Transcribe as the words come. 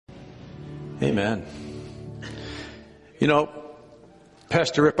Amen. You know,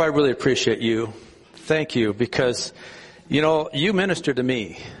 Pastor Rip, I really appreciate you. Thank you, because, you know, you minister to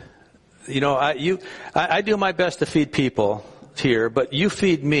me. You know, I do my best to feed people here, but you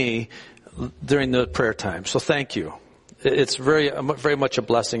feed me during the prayer time. So thank you. It's very much a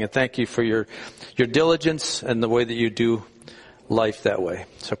blessing, and thank you for your diligence and the way that you do life that way.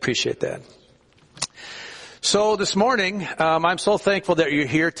 So appreciate that. So this morning, I'm so thankful that you're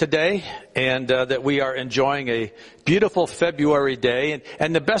here today, and that we are enjoying a beautiful February day.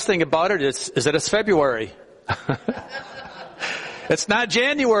 And the best thing about it is that it's February. It's not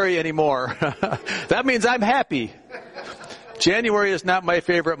January anymore. That means I'm happy. January is not my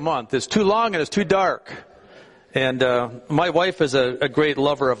favorite month. It's too long and it's too dark. And my wife is a great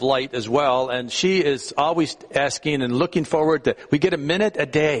lover of light as well, and she is always asking and looking forward to, we get a minute a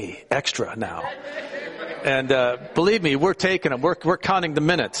day extra now. And believe me, we're taking them. We're counting the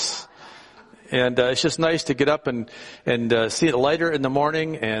minutes. And it's just nice to get up and see it lighter in the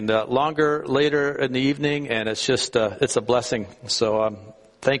morning and longer later in the evening. And it's just it's a blessing. So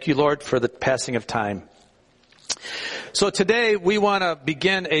thank you, Lord, for the passing of time. So today we want to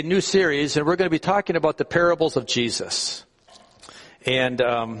begin a new series, and we're going to be talking about the parables of Jesus. And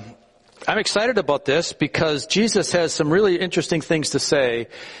I'm excited about this because Jesus has some really interesting things to say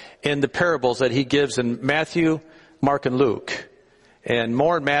in the parables that he gives in Matthew, Mark, and Luke. And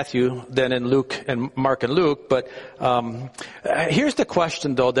more in Matthew than in Luke and Mark and Luke. But here's the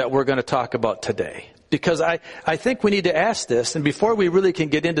question, though, that we're going to talk about today. Because I think we need to ask this, and before we really can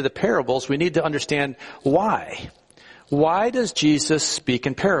get into the parables, we need to understand why. Why does Jesus speak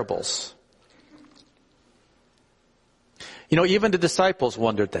in parables? You know, even the disciples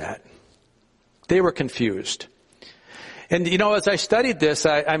wondered that. They were confused. And, you know, as I studied this,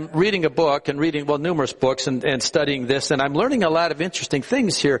 I'm reading a book and numerous books and studying this, and I'm learning a lot of interesting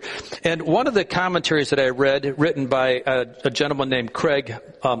things here. And one of the commentaries that I read, written by a gentleman named Craig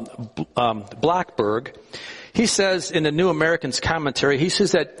Blackberg, he says in the New American's commentary, he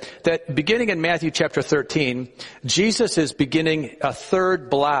says that beginning in Matthew chapter 13, Jesus is beginning a third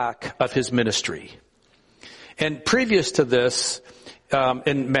block of his ministry. And previous to this,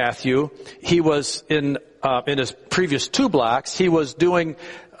 in Matthew, he was in his previous two blocks, he was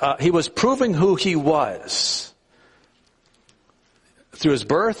proving who he was. Through his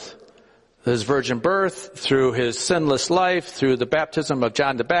birth, his virgin birth, through his sinless life, through the baptism of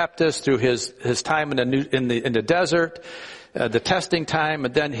John the Baptist, through his time in the desert, the testing time,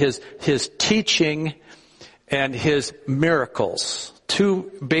 and then his teaching and his miracles.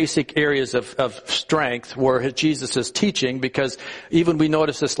 Two basic areas of strength were Jesus' teaching, because even we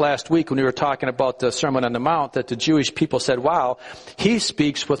noticed this last week when we were talking about the Sermon on the Mount, that the Jewish people said, wow, he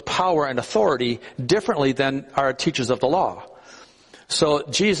speaks with power and authority differently than our teachers of the law. So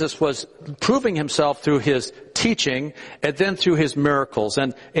Jesus was proving himself through his teaching and then through his miracles.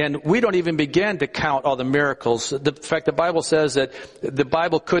 And we don't even begin to count all the miracles. In fact, the Bible says that the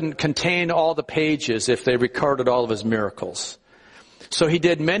Bible couldn't contain all the pages if they recorded all of his miracles. So he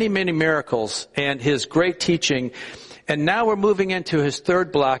did many, many miracles and his great teaching. And now we're moving into his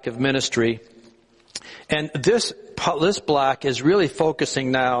third block of ministry. And this block is really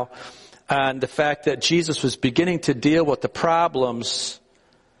focusing now on the fact that Jesus was beginning to deal with the problems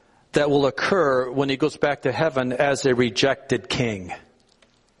that will occur when he goes back to heaven as a rejected king.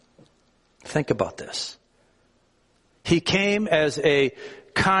 Think about this. He came as a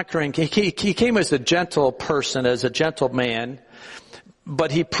conquering, he came as a gentle person, as a gentle man.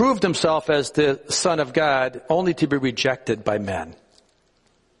 But he proved himself as the Son of God only to be rejected by men.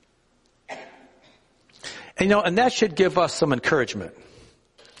 And that should give us some encouragement.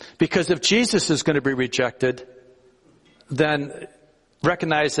 Because if Jesus is going to be rejected, then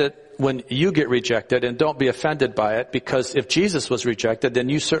recognize it when you get rejected and don't be offended by it, because if Jesus was rejected, then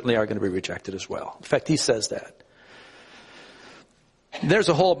you certainly are going to be rejected as well. In fact, he says that. There's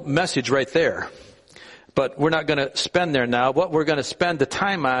a whole message right there. But we're not going to spend there now. What we're going to spend the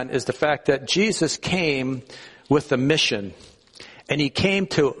time on is the fact that Jesus came with a mission, and he came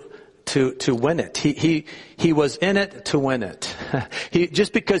to win it. He was in it to win it.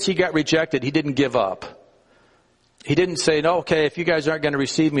 Just because he got rejected, he didn't give up. He didn't say, no, okay, if you guys aren't going to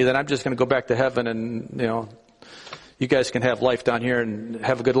receive me, then I'm just going to go back to heaven and, you guys can have life down here and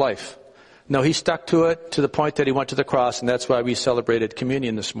have a good life. No, he stuck to it to the point that he went to the cross, and that's why we celebrated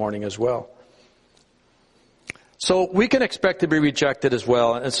communion this morning as well. So we can expect to be rejected as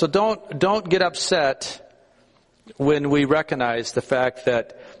well. And so don't get upset when we recognize the fact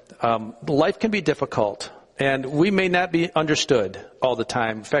that life can be difficult, and we may not be understood all the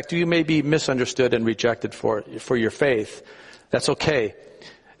time. In fact, you may be misunderstood and rejected for your faith. That's okay.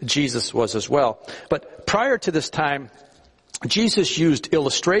 Jesus was as well. But prior to this time, Jesus used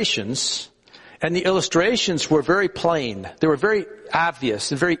illustrations, and the illustrations were very plain. They were very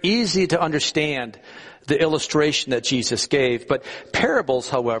obvious and very easy to understand, the illustration that Jesus gave. But parables,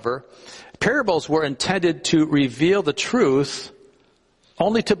 however, parables were intended to reveal the truth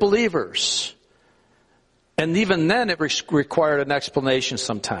only to believers. And even then it required an explanation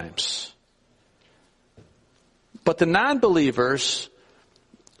sometimes. But the non-believers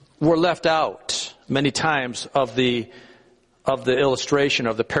were left out many times of the illustration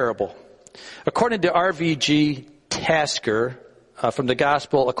of the parable. According to R.V.G. Tasker, from the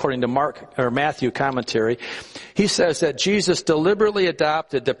Gospel according to Matthew commentary, he says that Jesus deliberately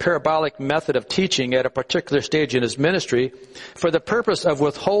adopted the parabolic method of teaching at a particular stage in his ministry for the purpose of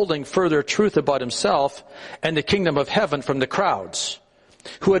withholding further truth about himself and the kingdom of heaven from the crowds,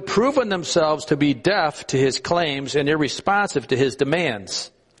 who had proven themselves to be deaf to his claims and irresponsive to his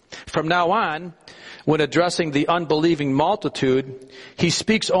demands. From now on, when addressing the unbelieving multitude, he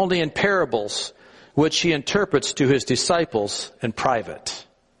speaks only in parables, which he interprets to his disciples in private.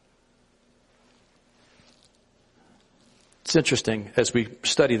 It's interesting as we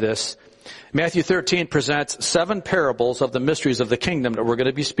study this. Matthew 13 presents 7 parables of the mysteries of the kingdom that we're going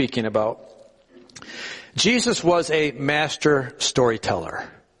to be speaking about. Jesus was a master storyteller.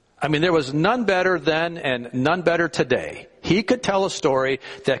 I mean, there was none better then and none better today. He could tell a story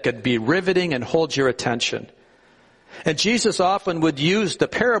that could be riveting and hold your attention. And Jesus often would use the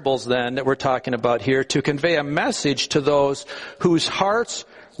parables then that we're talking about here to convey a message to those whose hearts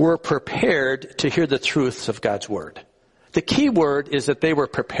were prepared to hear the truths of God's Word. The key word is that they were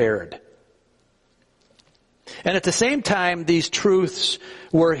prepared. And at the same time, these truths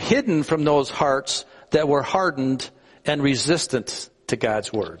were hidden from those hearts that were hardened and resistant to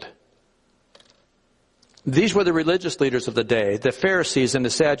God's Word. These were the religious leaders of the day, the Pharisees and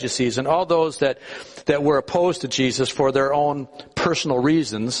the Sadducees, and all those that were opposed to Jesus for their own personal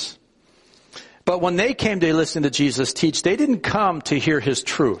reasons. But when they came to listen to Jesus teach, they didn't come to hear his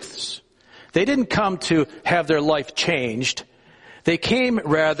truths. They didn't come to have their life changed. They came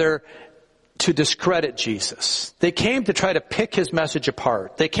rather to discredit Jesus. They came to try to pick his message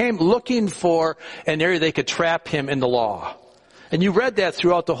apart. They came looking for an area they could trap him in the law. And you read that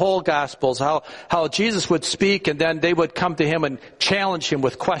throughout the whole Gospels, how Jesus would speak and then they would come to him and challenge him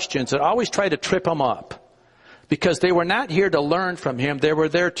with questions and always try to trip him up. Because they were not here to learn from him, they were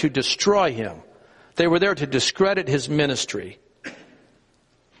there to destroy him. They were there to discredit his ministry.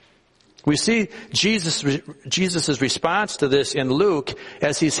 We see Jesus' response to this in Luke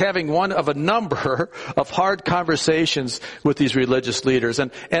as he's having one of a number of hard conversations with these religious leaders.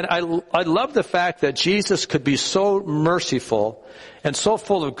 And I love the fact that Jesus could be so merciful and so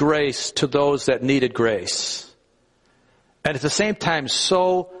full of grace to those that needed grace. And at the same time,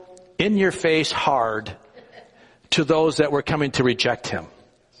 so in your face hard to those that were coming to reject him.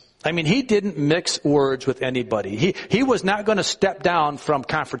 I mean, he didn't mix words with anybody. He was not going to step down from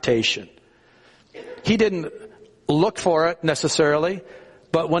confrontation. He didn't look for it necessarily,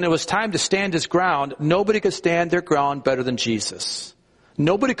 but when it was time to stand his ground, nobody could stand their ground better than Jesus.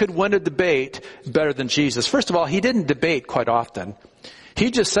 Nobody could win a debate better than Jesus. First of all, he didn't debate quite often. He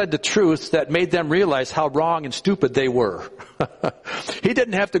just said the truth that made them realize how wrong and stupid they were. He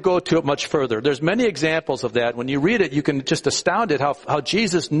didn't have to go to it much further. There's many examples of that. When you read it, you can just astounded how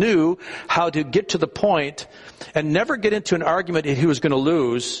Jesus knew how to get to the point and never get into an argument he was going to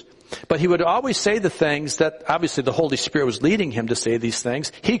lose. But he would always say the things that obviously the Holy Spirit was leading him to say these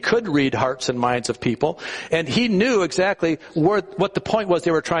things. He could read hearts and minds of people. And he knew exactly what the point was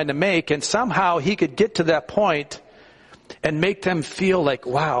they were trying to make. And somehow he could get to that point and make them feel like,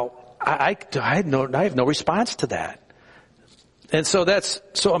 wow, I have no response to that. And so that's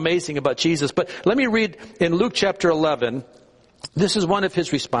so amazing about Jesus. But let me read in Luke chapter 11. This is one of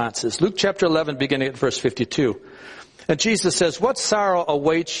his responses. Luke chapter 11, beginning at verse 52. And Jesus says, "What sorrow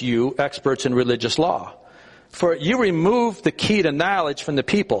awaits you, experts in religious law? For you remove the key to knowledge from the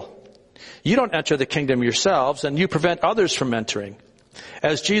people. You don't enter the kingdom yourselves, and you prevent others from entering."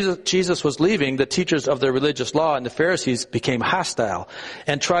 As Jesus was leaving, the teachers of the religious law and the Pharisees became hostile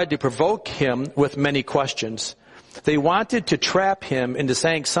and tried to provoke him with many questions. They wanted to trap him into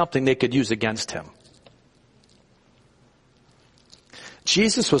saying something they could use against him.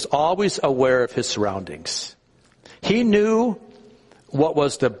 Jesus was always aware of his surroundings. He knew what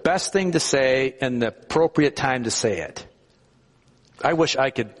was the best thing to say and the appropriate time to say it. I wish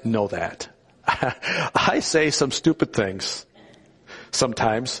I could know that. I say some stupid things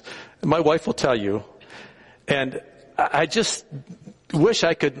sometimes. My wife will tell you. And I just wish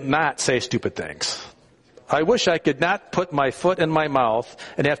I could not say stupid things. I wish I could not put my foot in my mouth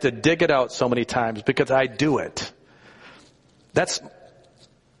and have to dig it out so many times because I do it. That's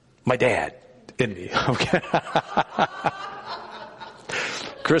my dad in me. Okay.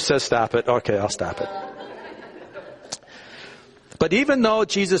 Chris says stop it. Okay, I'll stop it. But even though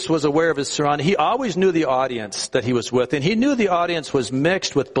Jesus was aware of his surroundings, he always knew the audience that he was with, and he knew the audience was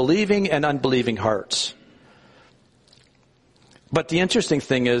mixed with believing and unbelieving hearts. But the interesting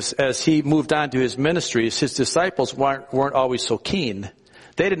thing is, as he moved on to his ministries, his disciples weren't always so keen.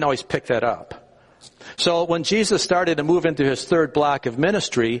 They didn't always pick that up. So when Jesus started to move into his third block of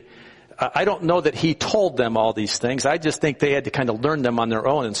ministry, I don't know that he told them all these things. I just think they had to kind of learn them on their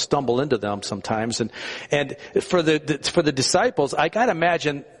own and stumble into them sometimes. And for the disciples, I gotta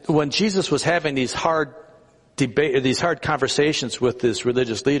imagine when Jesus was having these hard conversations with these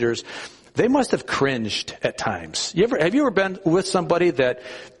religious leaders, they must have cringed at times. Have you ever been with somebody that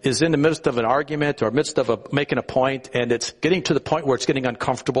is in the midst of an argument or midst of making a point, and it's getting to the point where it's getting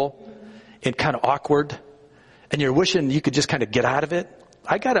uncomfortable and kind of awkward, and you're wishing you could just kind of get out of it?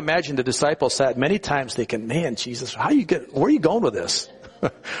 I gotta imagine the disciples sat many times thinking, man, Jesus, where are you going with this?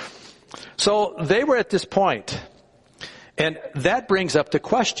 So they were at this point. And that brings up the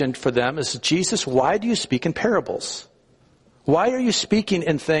question for them is, Jesus, why do you speak in parables? Why are you speaking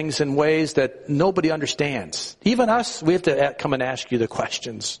in things in ways that nobody understands? Even us, we have to come and ask you the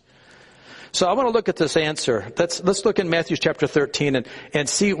questions. So I want to look at this answer. Let's look in Matthew chapter 13 and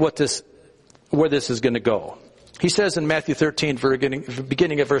see where this is going to go. He says in Matthew 13,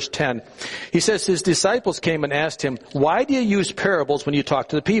 beginning of verse 10, he says, his disciples came and asked him, why do you use parables when you talk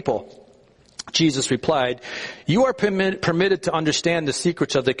to the people? Jesus replied, you are permitted to understand the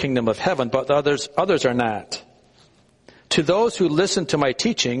secrets of the kingdom of heaven, but others are not. To those who listen to my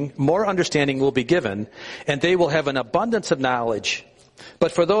teaching, more understanding will be given, and they will have an abundance of knowledge.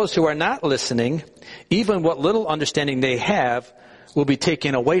 But for those who are not listening, even what little understanding they have will be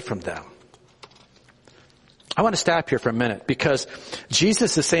taken away from them. I want to stop here for a minute because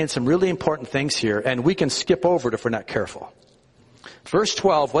Jesus is saying some really important things here, and we can skip over it if we're not careful. Verse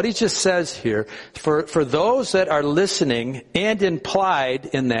 12, what he just says here, for those that are listening and implied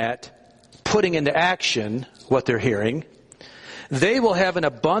in that, putting into action what they're hearing, they will have an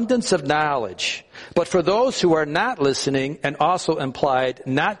abundance of knowledge. But for those who are not listening and also implied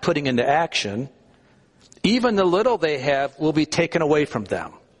not putting into action, even the little they have will be taken away from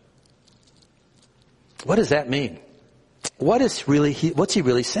them. What does that mean? What's he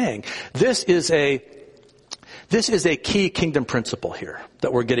really saying? This is a key kingdom principle here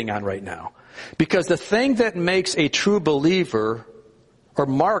that we're getting on right now. Because the thing that makes a true believer or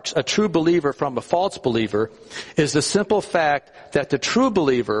marks a true believer from a false believer is the simple fact that the true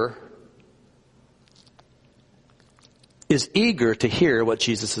believer is eager to hear what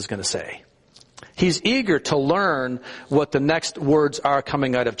Jesus is going to say. He's eager to learn what the next words are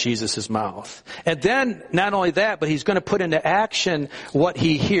coming out of Jesus' mouth. And then, not only that, but he's going to put into action what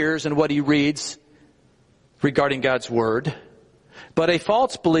he hears and what he reads regarding God's word. But a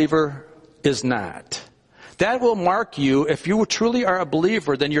false believer is not. That will mark you. If you truly are a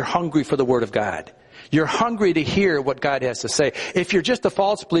believer, then you're hungry for the word of God. You're hungry to hear what God has to say. If you're just a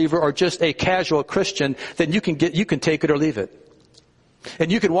false believer or just a casual Christian, then you can take it or leave it.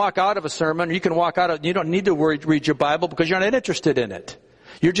 And you can walk out of a sermon, you don't need to read your Bible because you're not interested in it.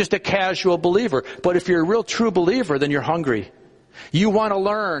 You're just a casual believer. But if you're a real true believer, then you're hungry. You want to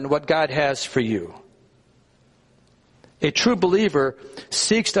learn what God has for you. A true believer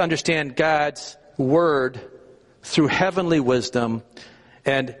seeks to understand God's word through heavenly wisdom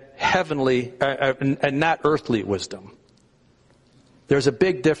and not earthly wisdom. There's a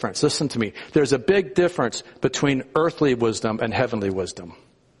big difference. Listen to me. There's a big difference between earthly wisdom and heavenly wisdom.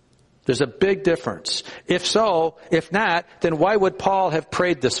 There's a big difference. If not, then why would Paul have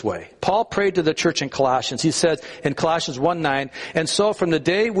prayed this way? Paul prayed to the church in Colossians. He said in Colossians 1:9, and so from the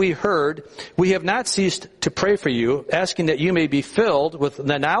day we heard, we have not ceased to pray for you, asking that you may be filled with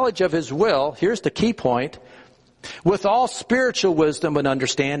the knowledge of his will. Here's the key point. With all spiritual wisdom and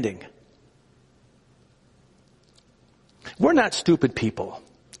understanding. We're not stupid people.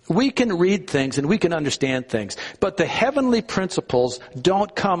 We can read things and we can understand things. But the heavenly principles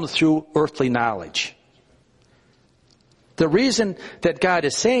don't come through earthly knowledge. The reason that God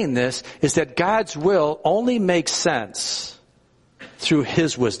is saying this is that God's will only makes sense through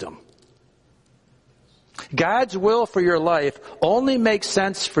his wisdom. God's will for your life only makes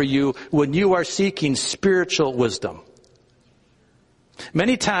sense for you when you are seeking spiritual wisdom.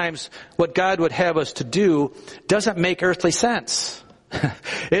 Many times what God would have us to do doesn't make earthly sense.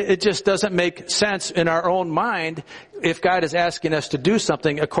 It just doesn't make sense in our own mind if God is asking us to do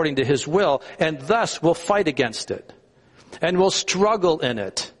something according to His will, and thus we'll fight against it. And we'll struggle in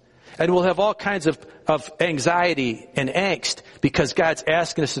it. And we'll have all kinds of anxiety and angst because God's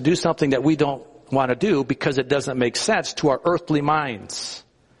asking us to do something that we don't want to do because it doesn't make sense to our earthly minds.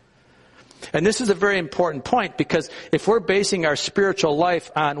 And this is a very important point, because if we're basing our spiritual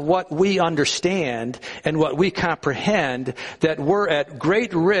life on what we understand and what we comprehend, that we're at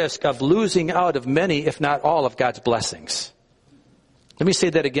great risk of losing out of many, if not all, of God's blessings. Let me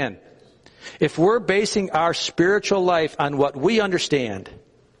say that again. If we're basing our spiritual life on what we understand,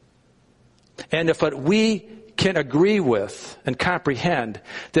 and if what we can agree with and comprehend,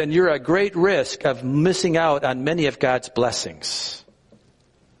 then you're at great risk of missing out on many of God's blessings.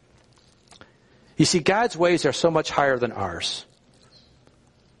 You see, God's ways are so much higher than ours.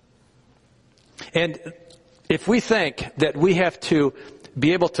 And if we think that we have to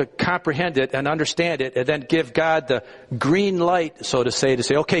be able to comprehend it and understand it and then give God the green light, so to say,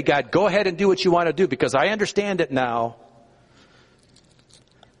 okay, God, go ahead and do what you want to do because I understand it now.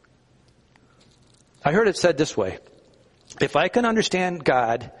 I heard it said this way: if I can understand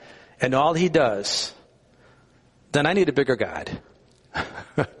God and all He does, then I need a bigger God.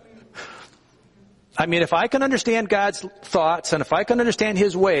 I mean, if I can understand God's thoughts and if I can understand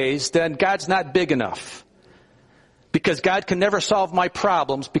His ways, then God's not big enough. Because God can never solve my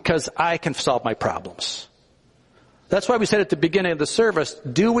problems because I can solve my problems. That's why we said at the beginning of the service,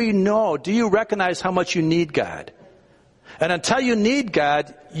 do you recognize how much you need God? And until you need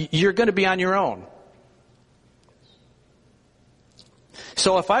God, you're going to be on your own.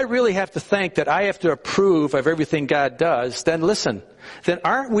 So if I really have to think that I have to approve of everything God does, then listen, then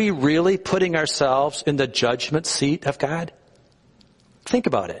aren't we really putting ourselves in the judgment seat of God? Think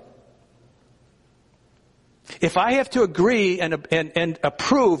about it. If I have to agree and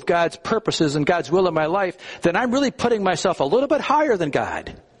approve God's purposes and God's will in my life, then I'm really putting myself a little bit higher than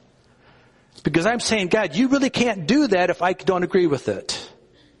God. Because I'm saying, God, you really can't do that if I don't agree with it.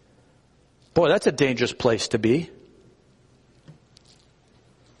 Boy, that's a dangerous place to be.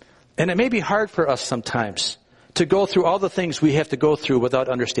 And it may be hard for us sometimes to go through all the things we have to go through without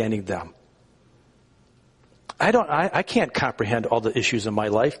understanding them. I can't comprehend all the issues in my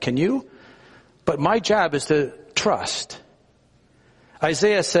life. Can you? But my job is to trust.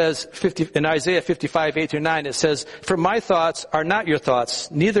 Isaiah says, in Isaiah 55, 8-9, it says, "For my thoughts are not your thoughts,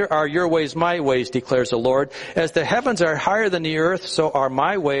 neither are your ways my ways, declares the Lord. As the heavens are higher than the earth, so are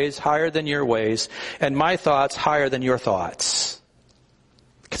my ways higher than your ways, and my thoughts higher than your thoughts."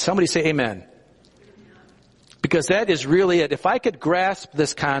 Can somebody say amen? Because that is really it. If I could grasp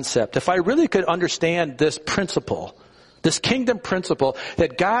this concept, if I really could understand this principle, this kingdom principle,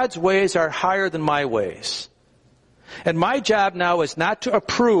 that God's ways are higher than my ways. And my job now is not to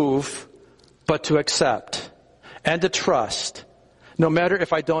approve, but to accept and to trust, no matter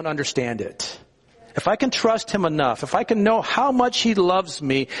if I don't understand it. If I can trust Him enough, if I can know how much He loves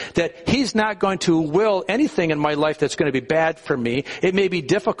me, that He's not going to will anything in my life that's going to be bad for me. It may be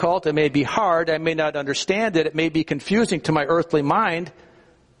difficult, it may be hard, I may not understand it, it may be confusing to my earthly mind,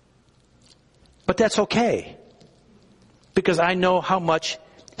 but that's okay. Because I know how much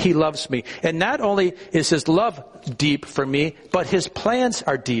He loves me. And not only is His love deep for me, but His plans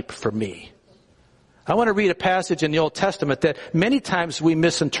are deep for me. I want to read a passage in the Old Testament that many times we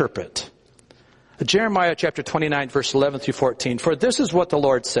misinterpret. Jeremiah chapter 29, verse 11 through 14. "For this is what the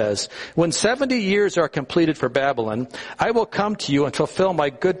Lord says, when 70 years are completed for Babylon, I will come to you and fulfill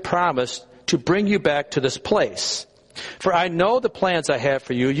my good promise to bring you back to this place. For I know the plans I have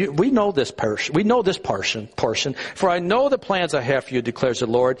for you." We know this portion. "For I know the plans I have for you, declares the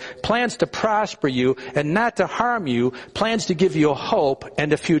Lord, plans to prosper you and not to harm you, plans to give you a hope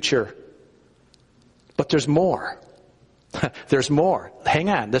and a future." But there's more. There's more. Hang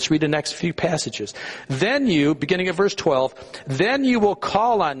on. Let's read the next few passages. "Then you," beginning at verse 12, "then you will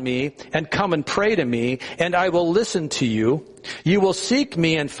call on me and come and pray to me, and I will listen to you. You will seek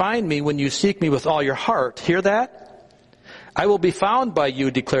me and find me when you seek me with all your heart." Hear that? "I will be found by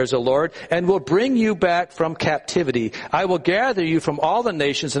you, declares the Lord, and will bring you back from captivity. I will gather you from all the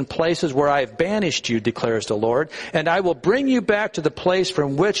nations and places where I have banished you, declares the Lord, and I will bring you back to the place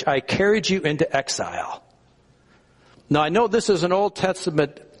from which I carried you into exile." Now, I know this is an Old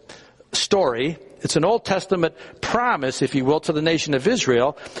Testament story. It's an Old Testament promise, if you will, to the nation of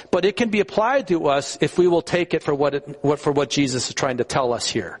Israel, but it can be applied to us if we will take it for what Jesus is trying to tell us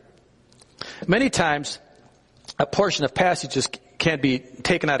here. Many times, a portion of passages can be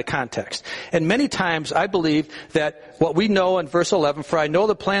taken out of context. And many times I believe that what we know in verse 11, "For I know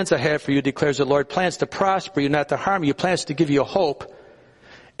the plans I have for you, declares the Lord, plans to prosper you, not to harm you, plans to give you a hope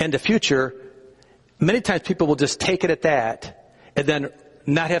and the future, many times people will just take it at that and then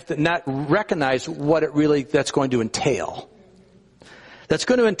not recognize what that's going to entail. That's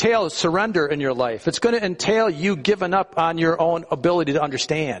going to entail surrender in your life. It's going to entail you giving up on your own ability to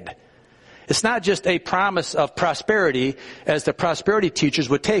understand. It's not just a promise of prosperity as the prosperity teachers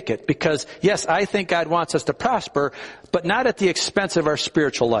would take it. Because, yes, I think God wants us to prosper, but not at the expense of our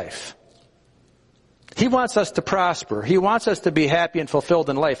spiritual life. He wants us to prosper. He wants us to be happy and fulfilled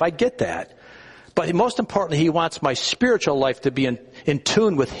in life. I get that. But most importantly, He wants my spiritual life to be in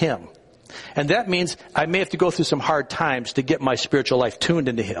tune with Him. And that means I may have to go through some hard times to get my spiritual life tuned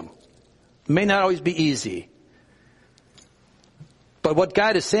into Him. It may not always be easy. But what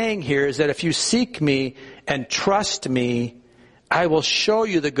God is saying here is that if you seek me and trust me, I will show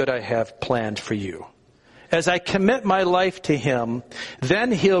you the good I have planned for you. As I commit my life to Him,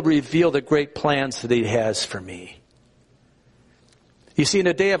 then He'll reveal the great plans that He has for me. You see, in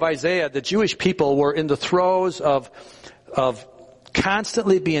the day of Isaiah, the Jewish people were in the throes of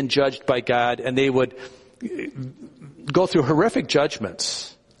constantly being judged by God, and they would go through horrific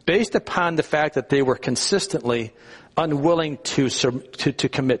judgments based upon the fact that they were consistently unwilling to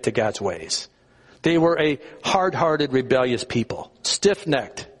commit to God's ways. They were a hard-hearted, rebellious people,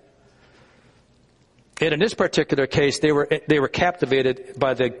 stiff-necked. And in this particular case, they were captivated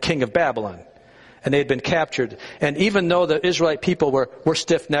by the king of Babylon. And they had been captured. And even though the Israelite people were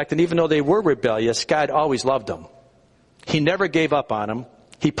stiff-necked, and even though they were rebellious, God always loved them. He never gave up on them.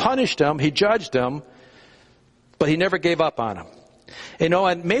 He punished them. He judged them. But He never gave up on them.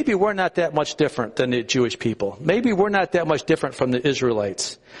 And maybe we're not that much different than the Jewish people. Maybe we're not that much different from the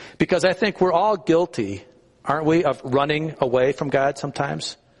Israelites. Because I think we're all guilty, aren't we, of running away from God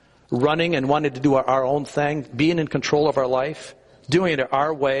sometimes? Running and wanting to do our own thing, being in control of our life, doing it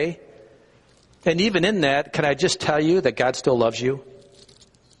our way. And even in that, can I just tell you that God still loves you?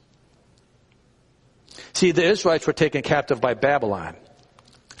 See, the Israelites were taken captive by Babylon.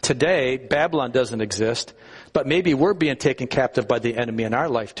 Today, Babylon doesn't exist, but maybe we're being taken captive by the enemy in our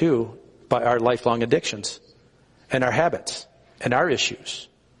life too, by our lifelong addictions and our habits and our issues.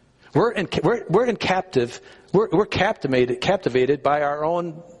 We're captivated by our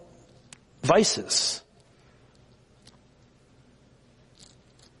own vices.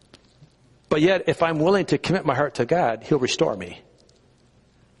 But yet, if I'm willing to commit my heart to God, He'll restore me.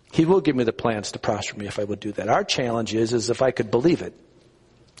 He will give me the plans to prosper me if I would do that. Our challenge is if I could believe it.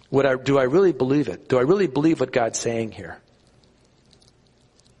 Do I really believe it? Do I really believe what God's saying here?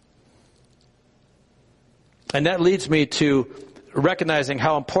 And that leads me to recognizing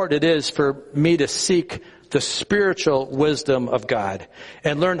how important it is for me to seek the spiritual wisdom of God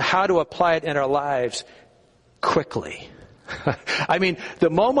and learn how to apply it in our lives quickly. I mean, the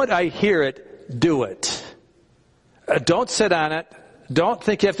moment I hear it, do it. Don't sit on it. Don't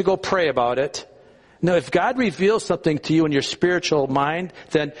think you have to go pray about it. No, if God reveals something to you in your spiritual mind,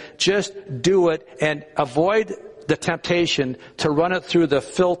 then just do it and avoid the temptation to run it through the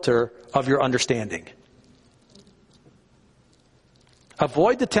filter of your understanding.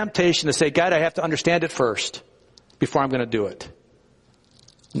 Avoid the temptation to say, God, I have to understand it first before I'm going to do it.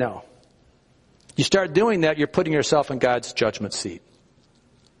 No. You start doing that, you're putting yourself in God's judgment seat.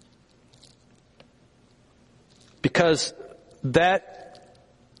 Because that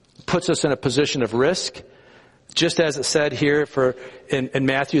puts us in a position of risk, just as it said here in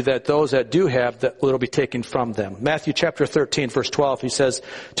Matthew, that those that do have, that will be taken from them. Matthew chapter 13, verse 12, He says,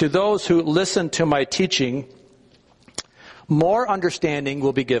 to those who listen to my teaching, more understanding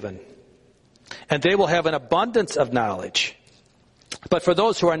will be given, and they will have an abundance of knowledge. But for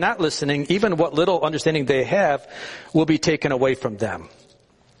those who are not listening, even what little understanding they have will be taken away from them.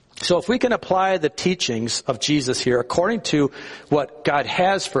 So if we can apply the teachings of Jesus here according to what God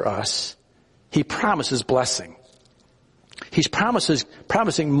has for us, He promises blessing. He's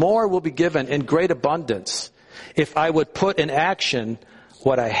promising more will be given in great abundance if I would put in action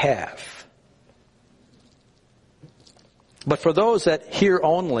what I have. But for those that hear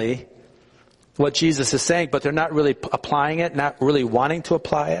only what Jesus is saying, but they're not really applying it, not really wanting to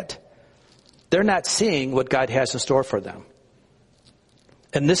apply it, they're not seeing what God has in store for them.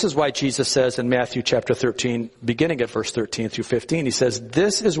 And this is why Jesus says in Matthew chapter 13, beginning at verse 13 through 15, He says,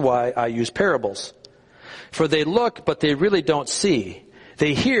 this is why I use parables. For they look, but they really don't see.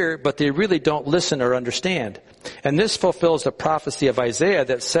 They hear, but they really don't listen or understand. And this fulfills the prophecy of Isaiah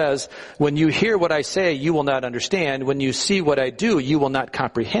that says, when you hear what I say, you will not understand. When you see what I do, you will not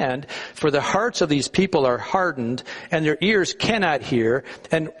comprehend. For the hearts of these people are hardened, and their ears cannot hear,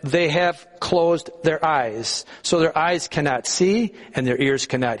 and they have closed their eyes. So their eyes cannot see, and their ears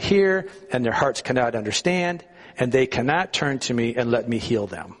cannot hear, and their hearts cannot understand, and they cannot turn to me and let me heal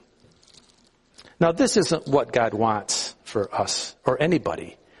them. Now, this isn't what God wants for us or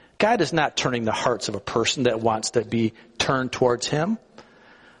anybody. God is not turning the hearts of a person that wants to be turned towards Him.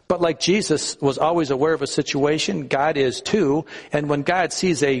 But like Jesus was always aware of a situation, God is too. And when God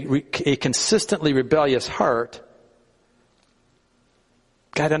sees a consistently rebellious heart,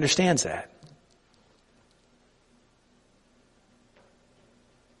 God understands that.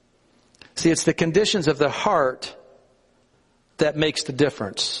 See, it's the conditions of the heart that makes the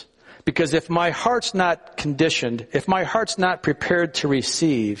difference. Because if my heart's not conditioned, if my heart's not prepared to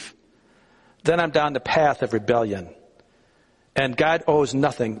receive, then I'm down the path of rebellion. And God owes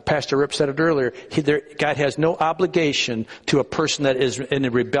nothing. Pastor Rip said it earlier. God has no obligation to a person that is in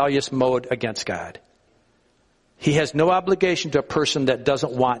a rebellious mode against God. He has no obligation to a person that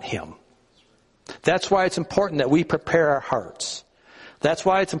doesn't want Him. That's why it's important that we prepare our hearts. That's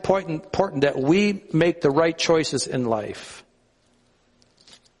why it's important that we make the right choices in life.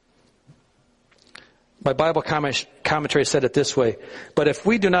 My Bible commentary said it this way: but if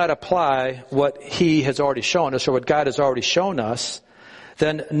we do not apply what He has already shown us, or what God has already shown us,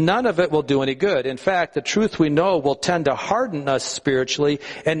 then none of it will do any good. In fact, the truth we know will tend to harden us spiritually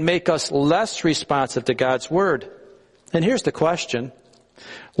and make us less responsive to God's Word. And here's the question: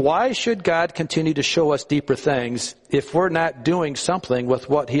 why should God continue to show us deeper things if we're not doing something with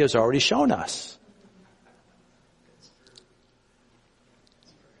what He has already shown us?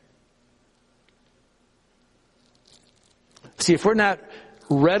 See, if we're not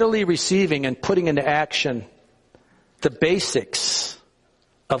readily receiving and putting into action the basics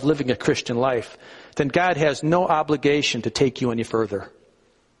of living a Christian life, then God has no obligation to take you any further.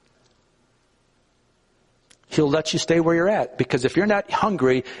 He'll let you stay where you're at. Because if you're not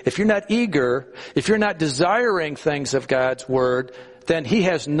hungry, if you're not eager, if you're not desiring things of God's Word, then He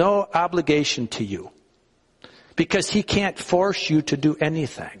has no obligation to you. Because He can't force you to do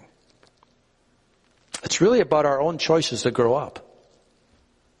anything. It's really about our own choices to grow up.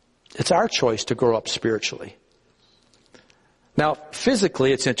 It's our choice to grow up spiritually. Now,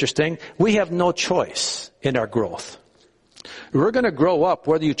 physically, it's interesting. We have no choice in our growth. We're going to grow up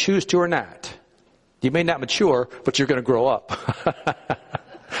whether you choose to or not. You may not mature, but you're going to grow up.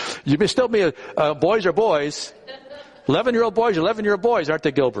 You may still be boys are boys. 11-year-old boys are 11-year-old boys, aren't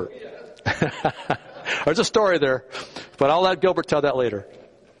they, Gilbert? There's a story there, but I'll let Gilbert tell that later.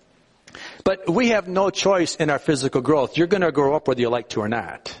 But we have no choice in our physical growth. You're going to grow up whether you like to or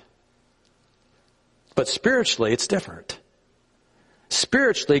not. But spiritually, it's different.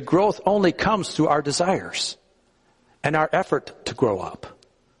 Spiritually, growth only comes through our desires and our effort to grow up.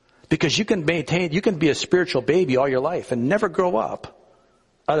 Because you can be a spiritual baby all your life and never grow up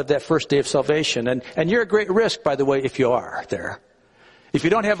out of that first day of salvation. And you're at great risk, by the way, if you are there. If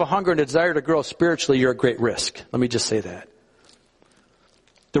you don't have a hunger and a desire to grow spiritually, you're at great risk. Let me just say that.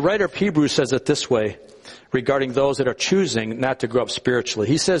 The writer of Hebrews says it this way regarding those that are choosing not to grow up spiritually.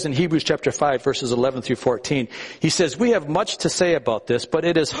 He says in Hebrews chapter 5, verses 11 through 14, he says, we have much to say about this, but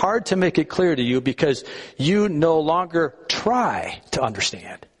it is hard to make it clear to you because you no longer try to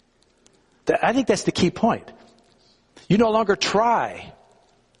understand. I think that's the key point. You no longer try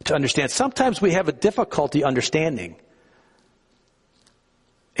to understand. Sometimes we have a difficulty understanding.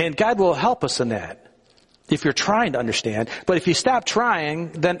 And God will help us in that. If you're trying to understand. But if you stop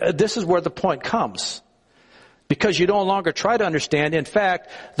trying, then this is where the point comes. Because you no longer try to understand. In fact,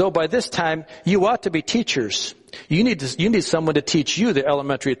 though by this time you ought to be teachers. You need someone to teach you the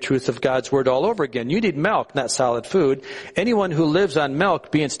elementary truth of God's Word all over again. You need milk, not solid food. Anyone who lives on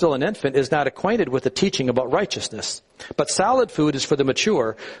milk, being still an infant, is not acquainted with the teaching about righteousness. But solid food is for the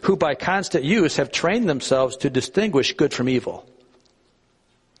mature, who by constant use have trained themselves to distinguish good from evil.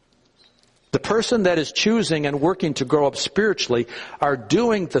 The person that is choosing and working to grow up spiritually are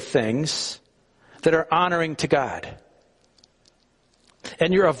doing the things that are honoring to God.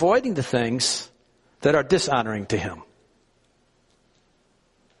 And you're avoiding the things that are dishonoring to Him.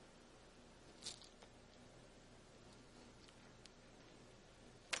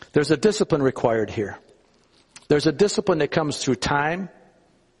 There's a discipline required here. There's a discipline that comes through time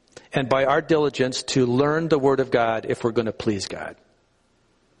and by our diligence to learn the Word of God if we're going to please God.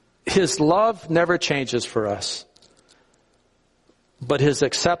 His love never changes for us, but His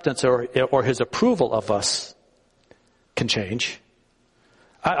acceptance or His approval of us can change.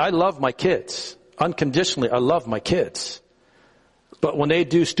 I love my kids. Unconditionally, I love my kids. But when they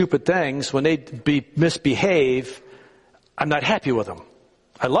do stupid things, when they misbehave, I'm not happy with them.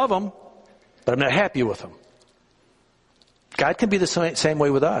 I love them, but I'm not happy with them. God can be the same way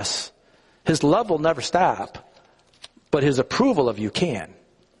with us. His love will never stop, but His approval of you can.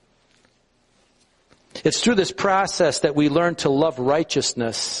 It's through this process that we learn to love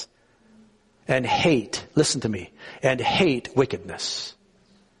righteousness and hate, listen to me, and hate wickedness.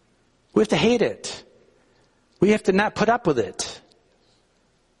 We have to hate it. We have to not put up with it.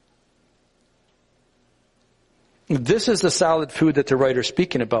 This is the solid food that the writer's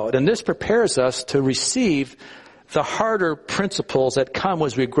speaking about. And this prepares us to receive the harder principles that come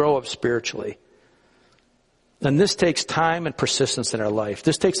as we grow up spiritually. And this takes time and persistence in our life.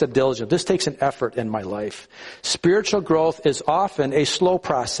 This takes a diligence. This takes an effort in my life. Spiritual growth is often a slow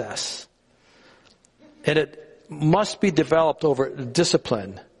process. And it must be developed over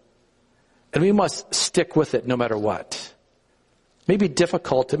discipline. And we must stick with it no matter what. It may be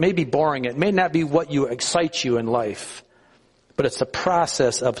difficult. It may be boring. It may not be what excites you in life. But it's the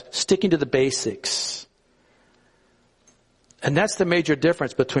process of sticking to the basics. And that's the major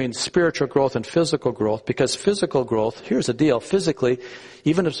difference between spiritual growth and physical growth, because physical growth, here's the deal, physically,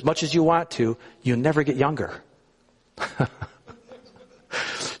 even as much as you want to, you never get younger.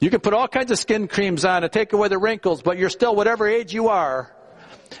 You can put all kinds of skin creams on and take away the wrinkles, but you're still whatever age you are,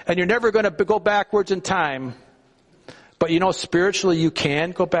 and you're never going to go backwards in time. But spiritually you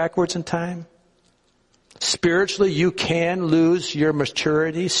can go backwards in time. Spiritually, you can lose your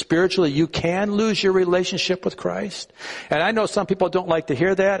maturity. Spiritually, you can lose your relationship with Christ. And I know some people don't like to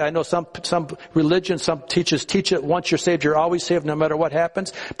hear that. I know some religions, some teachers teach it, once you're saved, you're always saved no matter what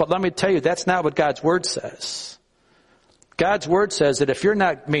happens. But let me tell you, that's not what God's Word says. God's Word says that if you're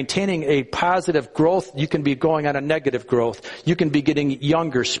not maintaining a positive growth, you can be going on a negative growth. You can be getting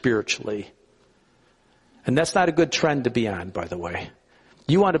younger spiritually. And that's not a good trend to be on, by the way.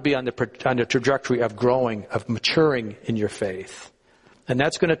 You want to be on the trajectory of growing, of maturing in your faith. And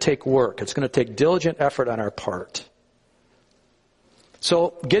that's going to take work. It's going to take diligent effort on our part.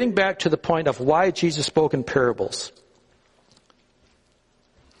 So, getting back to the point of why Jesus spoke in parables.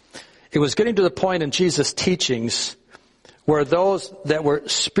 It was getting to the point in Jesus' teachings where those that were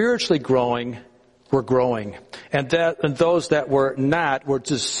spiritually growing were growing. And those that were not were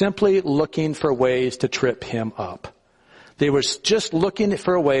just simply looking for ways to trip him up. They were just looking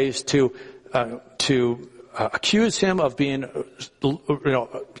for ways to accuse him of being,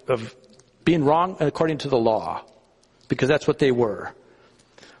 of being wrong according to the law, because that's what they were.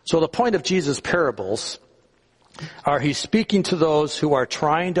 So the point of Jesus' parables are he's speaking to those who are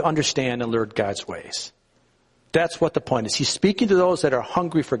trying to understand and learn God's ways. That's what the point is. He's speaking to those that are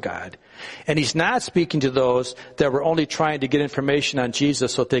hungry for God, and he's not speaking to those that were only trying to get information on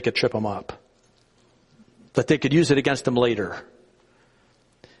Jesus so that they could trip him up, that they could use it against him later.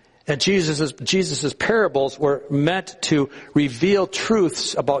 And Jesus' parables were meant to reveal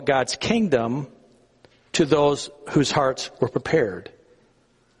truths about God's kingdom to those whose hearts were prepared.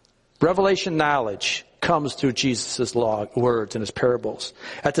 Revelation knowledge comes through Jesus' words and his parables.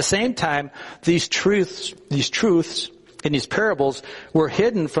 At the same time, these truths in these parables were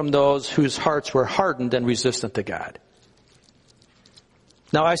hidden from those whose hearts were hardened and resistant to God.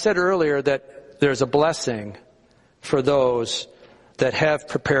 Now, I said earlier that there's a blessing for those that have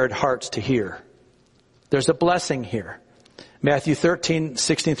prepared hearts to hear. There's a blessing here. Matthew 13,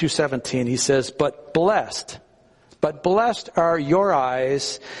 16 through 17, he says, But blessed are your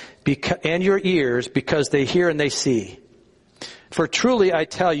eyes and your ears, because they hear and they see. For truly I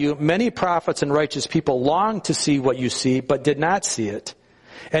tell you, many prophets and righteous people long to see what you see, but did not see it,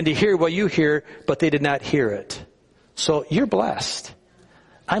 and to hear what you hear, but they did not hear it. So you're blessed.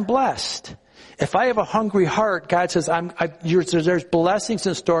 I'm blessed. If I have a hungry heart, God says, there's blessings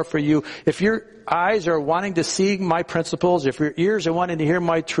in store for you. If your eyes are wanting to see my principles, if your ears are wanting to hear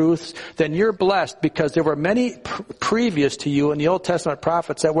my truths, then you're blessed, because there were many previous to you in the Old Testament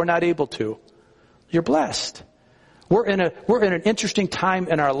prophets that were not able to. You're blessed. We're in an interesting time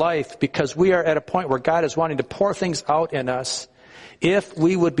in our life, because we are at a point where God is wanting to pour things out in us if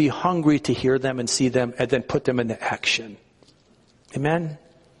we would be hungry to hear them and see them and then put them into action. Amen?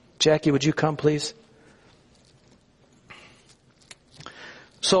 Jackie, would you come, please?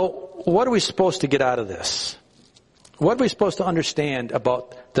 So, what are we supposed to get out of this? What are we supposed to understand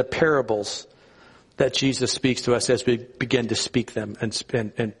about the parables that Jesus speaks to us as we begin to speak them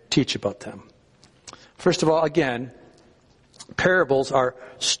and teach about them? First of all, again, parables are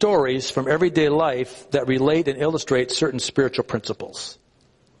stories from everyday life that relate and illustrate certain spiritual principles.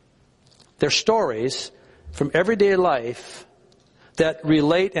 They're stories from everyday life that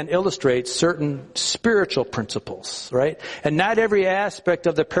relate and illustrate certain spiritual principles, right? And not every aspect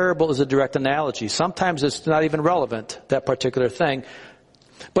of the parable is a direct analogy. Sometimes it's not even relevant, that particular thing.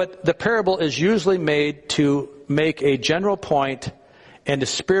 But the parable is usually made to make a general point and a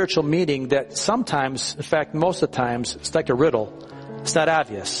spiritual meaning that sometimes, in fact, most of the times, it's like a riddle. It's not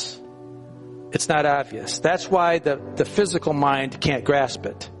obvious. It's not obvious. That's why the physical mind can't grasp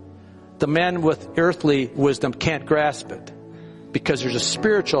it. The man with earthly wisdom can't grasp it. Because there's a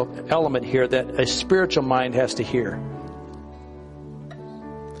spiritual element here that a spiritual mind has to hear.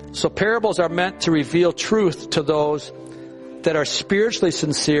 So parables are meant to reveal truth to those that are spiritually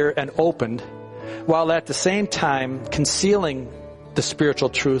sincere and opened, while at the same time concealing the spiritual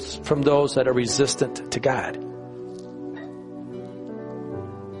truths from those that are resistant to God.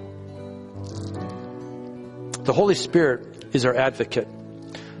 The Holy Spirit is our advocate.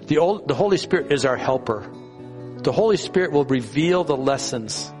 The Holy Spirit is our helper. The Holy Spirit will reveal the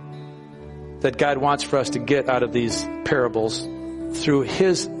lessons that God wants for us to get out of these parables through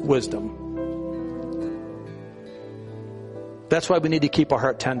His wisdom. That's why we need to keep our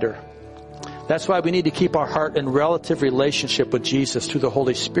heart tender. That's why we need to keep our heart in relative relationship with Jesus through the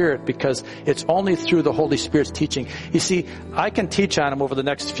Holy Spirit, because it's only through the Holy Spirit's teaching. You see, I can teach on Him over the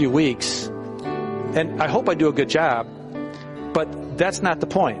next few weeks, and I hope I do a good job, but that's not the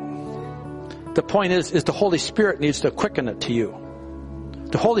point. The point is the Holy Spirit needs to quicken it to you.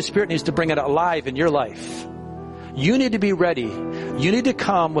 The Holy Spirit needs to bring it alive in your life. You need to be ready. You need to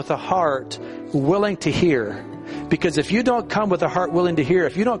come with a heart willing to hear. Because if you don't come with a heart willing to hear,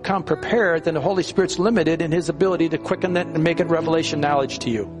 if you don't come prepared, then the Holy Spirit's limited in His ability to quicken it and make it revelation knowledge to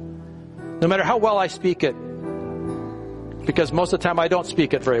you. No matter how well I speak it. Because most of the time I don't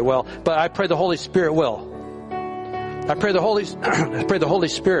speak it very well. But I pray the Holy Spirit will. I pray the Holy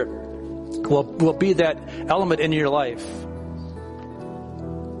Spirit will be that element in your life.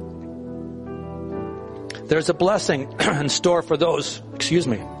 There's a blessing in store for those,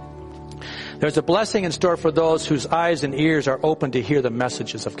 There's a blessing in store for those whose eyes and ears are open to hear the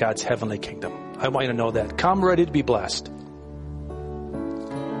messages of God's heavenly kingdom. I want you to know that. Come ready to be blessed.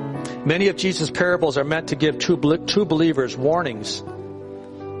 Many of Jesus' parables are meant to give true believers warnings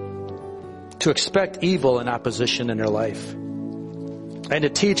to expect evil and opposition in their life, and to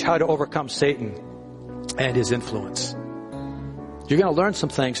teach how to overcome Satan and his influence. You're going to learn some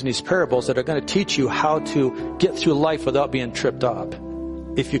things in these parables that are going to teach you how to get through life without being tripped up,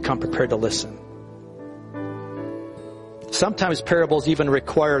 if you come prepared to listen. Sometimes parables even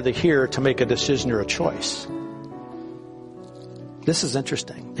require the hearer to make a decision or a choice. This is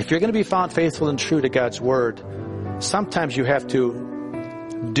interesting. If you're going to be found faithful and true to God's Word, sometimes you have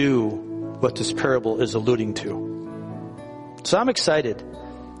to do what this parable is alluding to. So I'm excited.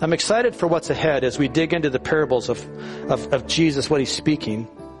 I'm excited for what's ahead as we dig into the parables of Jesus, what He's speaking.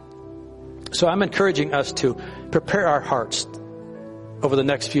 So I'm encouraging us to prepare our hearts over the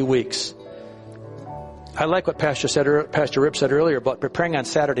next few weeks. I like what Pastor Rip said earlier about preparing on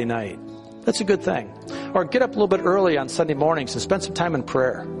Saturday night. That's a good thing. Or get up a little bit early on Sunday mornings and spend some time in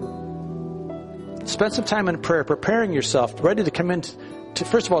prayer. Spend some time in prayer, preparing yourself, ready to come in to,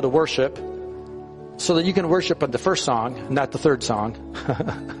 first of all, to worship, so that you can worship on the first song, not the third song.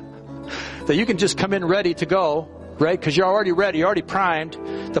 That you can just come in ready to go, right? Because you're already ready, you're already primed.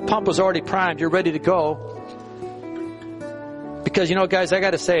 The pump was already primed, you're ready to go. Because, guys, I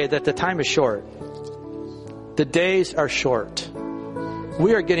got to say that the time is short. The days are short.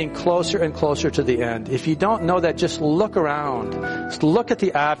 We are getting closer and closer to the end. If you don't know that, just look around. Just look at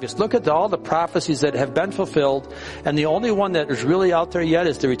the obvious. Look at all the prophecies that have been fulfilled. And the only one that is really out there yet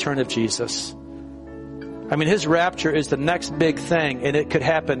is the return of Jesus. I mean, His rapture is the next big thing, and it could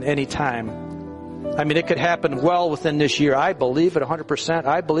happen any time. I mean, it could happen well within this year. I believe it 100%.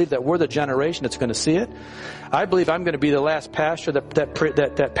 I believe that we're the generation that's going to see it. I believe I'm going to be the last pastor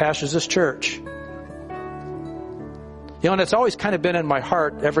that pastors this church. And it's always kind of been in my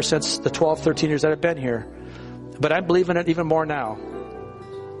heart ever since the 12, 13 years that I've been here. But I believe in it even more now.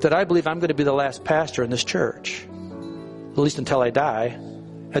 That I believe I'm going to be the last pastor in this church. At least until I die.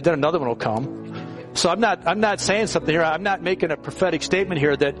 And then another one will come. So I'm not saying something here. I'm not making a prophetic statement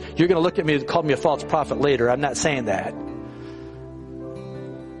here that you're going to look at me and call me a false prophet later. I'm not saying that.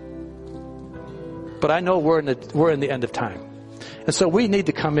 But I know we're in the end of time. And so we need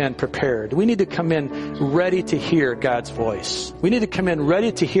to come in prepared. We need to come in ready to hear God's voice. We need to come in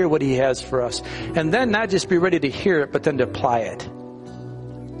ready to hear what He has for us. And then not just be ready to hear it, but then to apply it.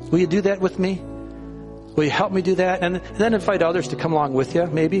 Will you do that with me? Will you help me do that? And then invite others to come along with you,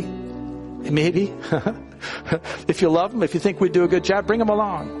 maybe. Maybe. If you love them, if you think we do a good job, bring them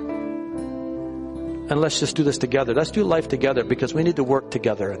along. And let's just do this together. Let's do life together because we need to work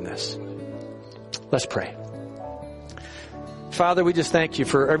together in this. Let's pray. Father, we just thank you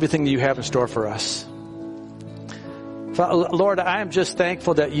for everything that you have in store for us. Lord, I am just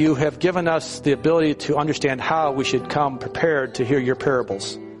thankful that you have given us the ability to understand how we should come prepared to hear your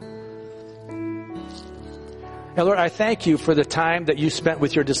parables. And Lord, I thank you for the time that you spent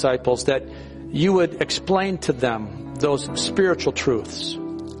with your disciples, that you would explain to them those spiritual truths.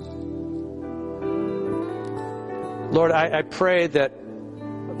 Lord, I pray that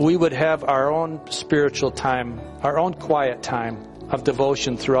we would have our own spiritual time, our own quiet time of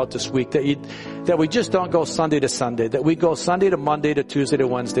devotion throughout this week, that we just don't go Sunday to Sunday, that we go Sunday to Monday to Tuesday to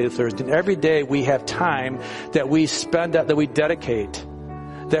Wednesday to Thursday. And every day we have time that we spend, that we dedicate,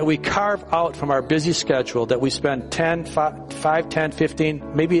 that we carve out from our busy schedule, that we spend 5, 10,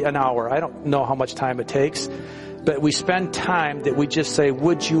 15, maybe an hour. I don't know how much time it takes, but we spend time that we just say,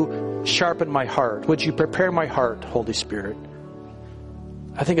 would you sharpen my heart? Would you prepare my heart, Holy Spirit?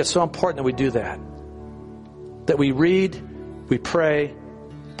 I think it's so important that we do that. That we read, we pray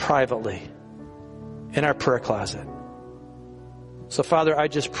privately in our prayer closet. So Father, I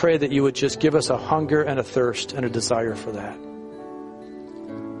just pray that you would just give us a hunger and a thirst and a desire for that.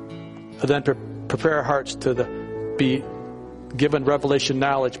 And then prepare our hearts to be given revelation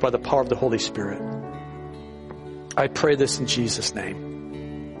knowledge by the power of the Holy Spirit. I pray this in Jesus' name.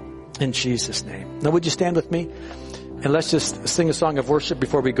 In Jesus' name. Now would you stand with me? And let's just sing a song of worship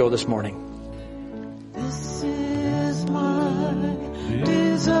before we go this morning. This is my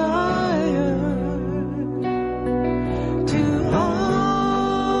desire to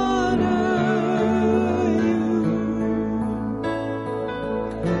honor you,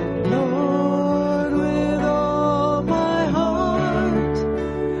 Lord, with all my heart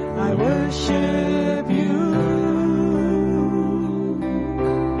I worship you.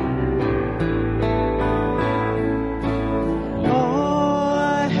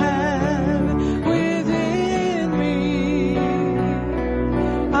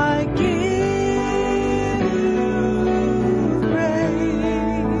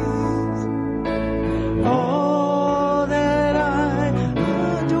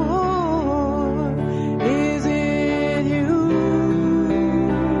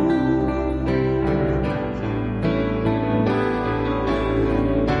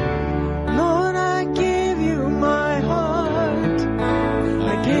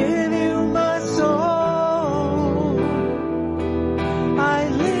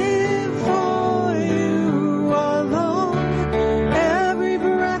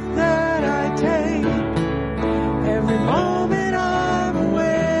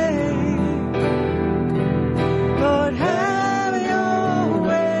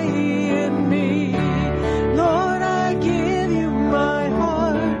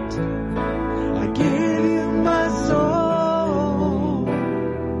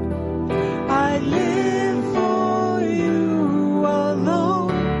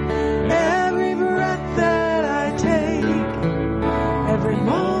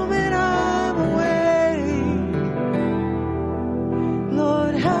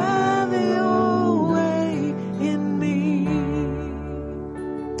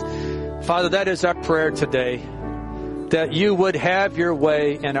 Father, that is our prayer today, that you would have your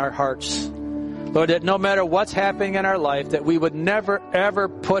way in our hearts. Lord, that no matter what's happening in our life, that we would never, ever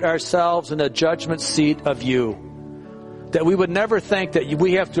put ourselves in a judgment seat of you. That we would never think that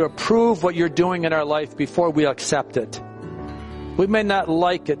we have to approve what you're doing in our life before we accept it. We may not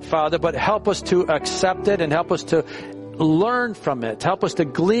like it, Father, but help us to accept it and help us to learn from it. Help us to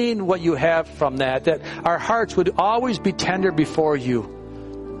glean what you have from that our hearts would always be tender before you.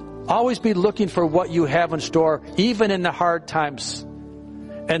 Always be looking for what you have in store, even in the hard times.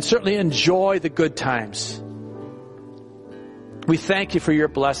 And certainly enjoy the good times. We thank you for your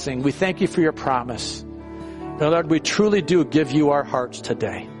blessing. We thank you for your promise. And Lord, we truly do give you our hearts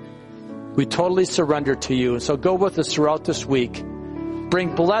today. We totally surrender to you. And so go with us throughout this week.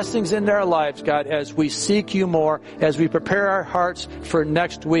 Bring blessings into our lives, God, as we seek you more, as we prepare our hearts for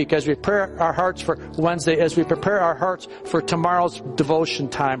next week, as we prepare our hearts for Wednesday, as we prepare our hearts for tomorrow's devotion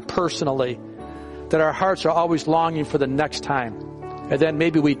time personally, that our hearts are always longing for the next time. And then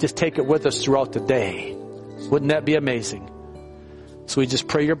maybe we just take it with us throughout the day. Wouldn't that be amazing? So we just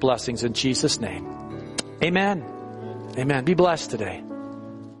pray your blessings in Jesus' name. Amen. Amen. Be blessed today.